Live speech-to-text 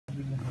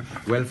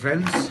Well,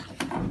 friends,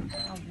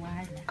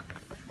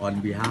 on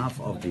behalf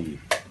of the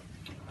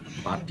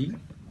party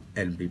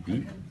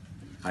NPP,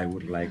 I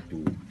would like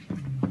to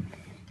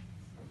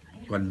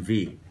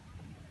convey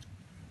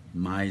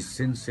my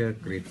sincere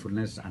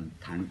gratefulness and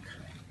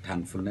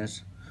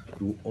thankfulness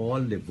to all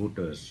the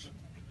voters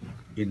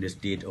in the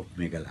state of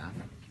Meghalaya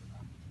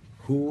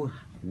who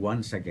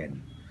once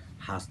again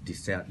has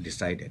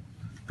decided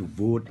to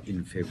vote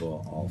in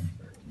favor of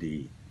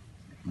the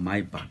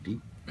my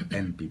party,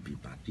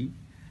 NPP party,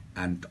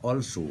 and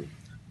also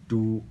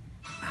to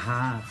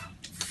have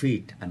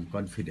faith and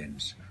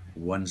confidence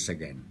once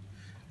again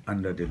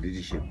under the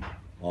leadership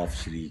of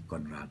Sri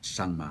Conrad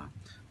Sangma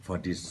for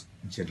this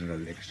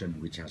general election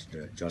which has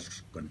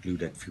just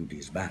concluded few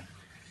days back.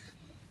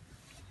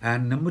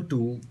 And number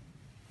two,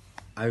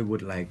 I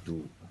would like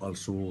to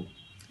also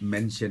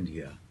mention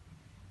here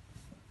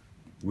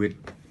with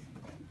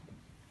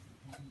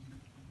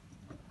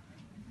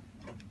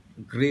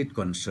great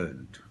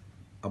concern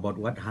about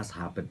what has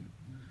happened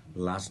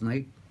last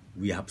night.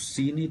 We have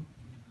seen it.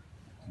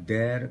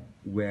 There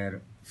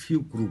were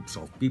few groups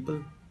of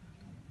people,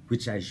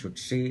 which I should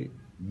say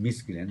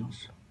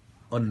miscreants,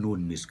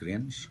 unknown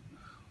miscreants,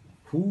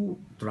 who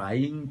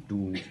trying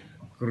to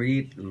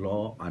create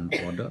law and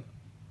order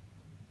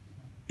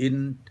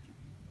in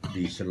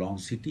the Shillong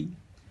city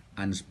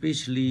and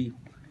especially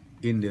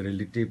in the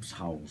relatives'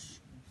 house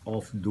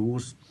of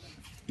those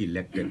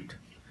elected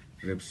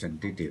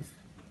representatives.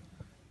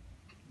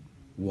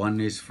 One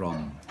is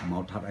from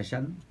Mount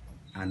Harashan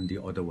and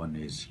the other one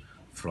is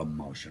from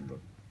Maushan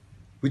Road,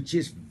 which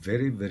is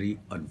very, very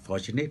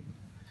unfortunate.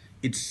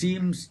 It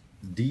seems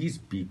these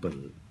people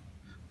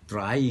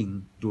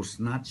trying to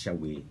snatch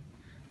away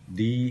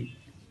the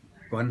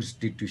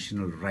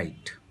constitutional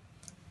right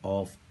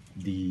of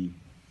the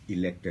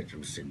elected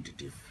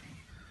representative.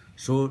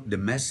 So the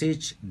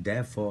message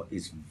therefore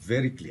is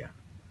very clear.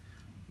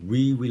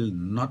 We will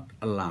not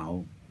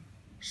allow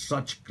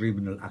such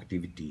criminal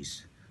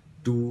activities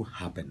to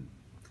happen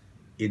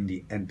in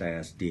the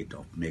entire state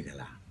of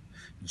Meghalaya.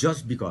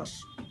 Just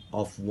because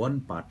of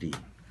one party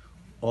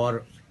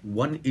or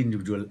one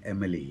individual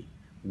MLA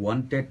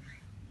wanted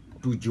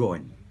to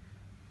join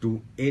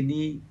to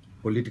any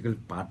political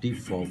party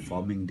for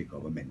forming the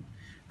government,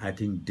 I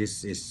think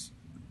this is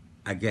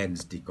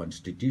against the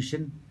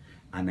constitution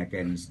and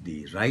against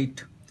the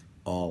right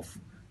of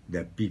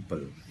the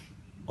people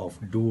of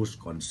those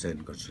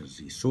concerned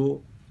constituencies.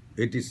 So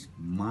it is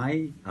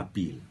my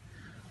appeal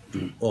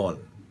to all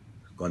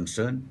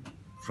concerned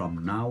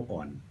from now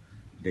on,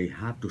 they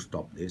have to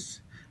stop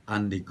this,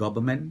 and the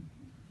government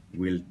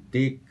will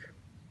take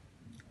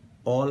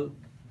all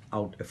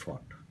out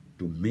effort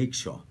to make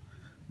sure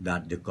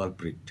that the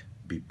culprit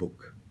be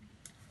booked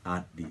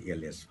at the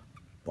earliest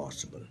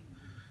possible.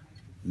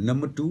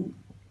 Number two,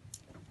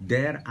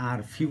 there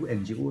are few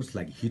NGOs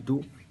like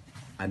HITU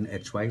and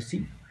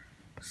HYC.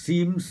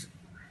 Seems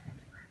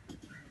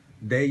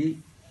they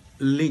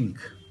link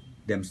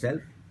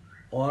themselves,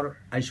 or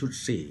I should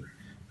say,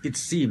 it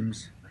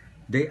seems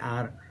they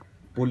are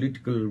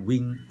political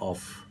wing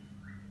of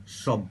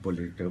some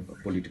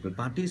political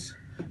parties,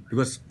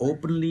 because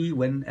openly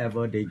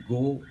whenever they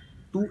go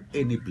to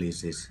any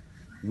places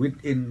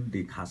within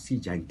the Khasi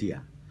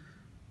Jaintia,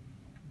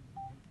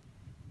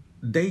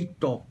 they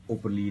talk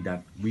openly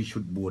that we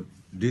should vote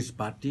this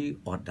party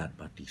or that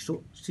party.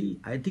 So see,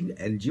 I think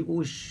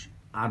NGOs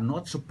are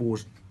not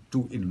supposed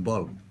to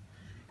involve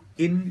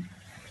in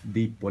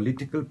the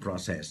political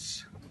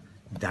process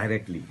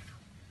directly.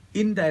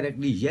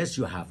 Indirectly, yes,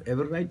 you have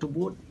every right to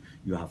vote,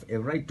 you have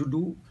every right to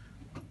do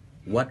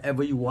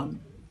whatever you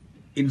want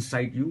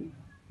inside you.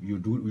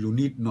 You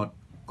need not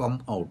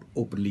come out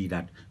openly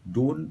that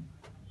don't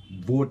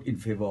vote in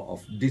favor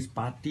of this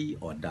party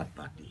or that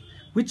party,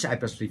 which I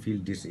personally feel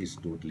this is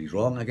totally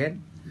wrong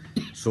again.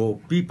 So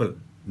people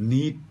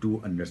need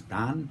to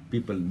understand,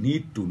 people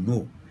need to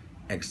know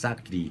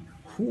exactly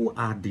who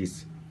are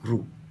this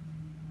group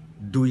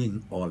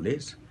doing all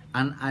this,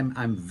 and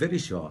I'm very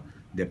sure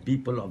the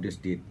people of the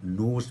state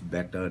knows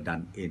better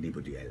than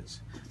anybody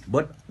else.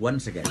 But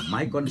once again,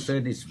 my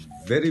concern is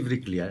very, very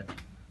clear.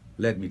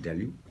 Let me tell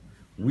you,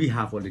 we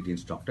have already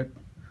instructed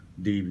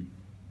the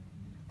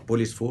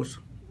police force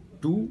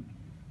to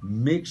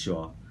make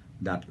sure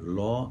that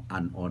law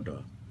and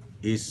order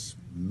is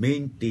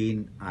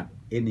maintained at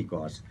any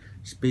cost,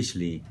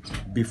 especially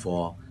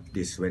before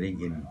the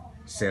swearing in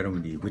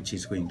ceremony, which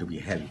is going to be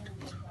held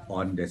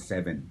on the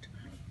 7th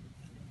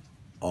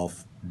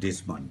of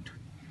this month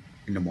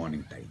in the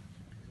morning time.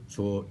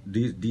 So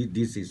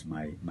this is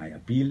my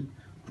appeal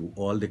to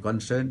all the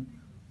concerned,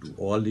 to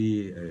all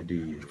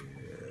the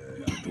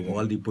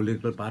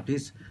political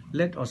parties.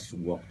 Let us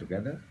work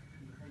together.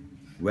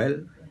 Well,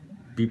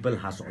 people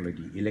has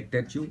already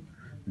elected you.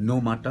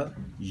 No matter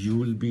you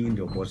will be in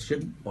the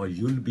opposition or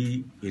you'll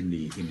be in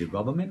the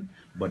government,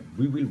 but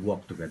we will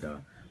work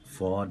together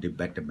for the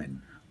betterment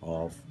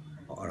of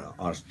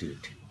our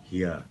state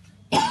here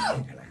in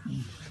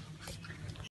Meghalaya.